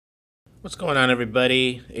What's going on,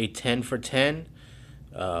 everybody? A 10 for 10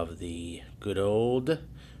 of the good old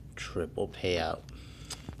triple payout.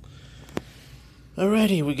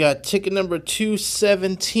 Alrighty, we got ticket number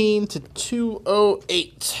 217 to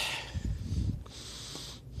 208.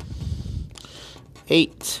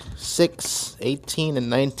 8, 6, 18, and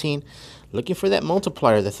 19. Looking for that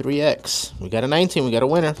multiplier, the 3x. We got a 19, we got a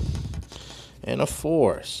winner. And a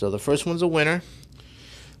 4. So the first one's a winner.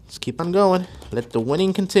 Let's keep on going. Let the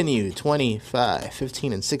winning continue. 25,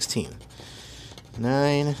 15, and 16.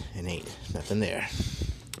 9 and 8. Nothing there.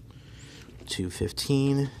 2,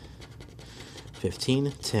 15,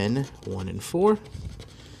 15, 10, 1 and 4.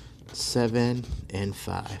 7 and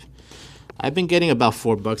 5. I've been getting about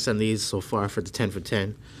 $4 on these so far for the 10 for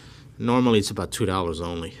 10. Normally it's about $2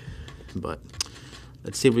 only. But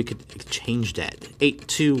let's see if we could change that. 8,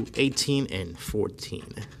 2, 18, and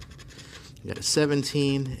 14. We got a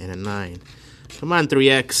 17 and a 9. Come on,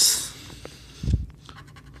 3x.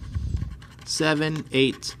 7,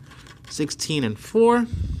 8, 16, and 4.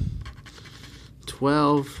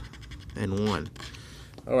 12 and 1.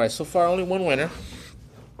 All right, so far only one winner.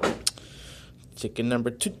 Ticket number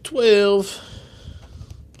 212.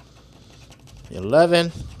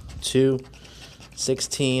 11, 2,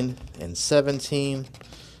 16, and 17.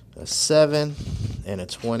 A 7 and a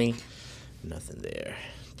 20. Nothing there.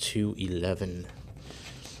 2, 11,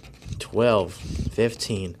 12,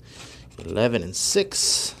 15, 11, and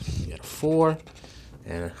 6. You got a 4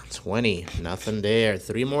 and a 20. Nothing there.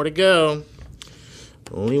 3 more to go.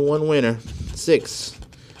 Only one winner. 6,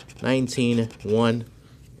 19, 1,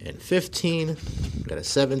 and 15. Got a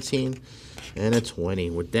 17 and a 20.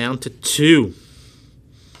 We're down to 2.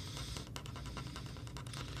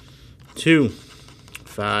 2,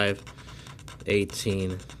 5,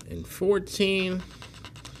 18, and 14.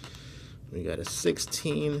 We got a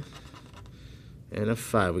 16 and a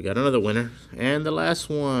 5. We got another winner. And the last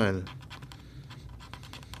one.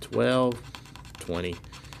 12, 20,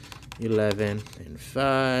 11, and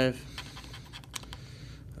 5.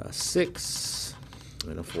 A 6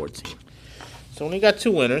 and a 14. So only got 2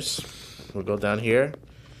 winners. We'll go down here.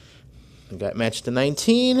 We got matched to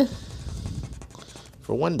 19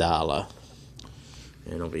 for $1.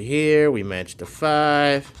 And over here we matched to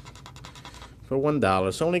 5 for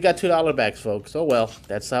 $1. So only got $2 backs, folks. Oh well,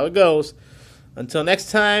 that's how it goes. Until next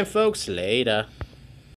time, folks, later.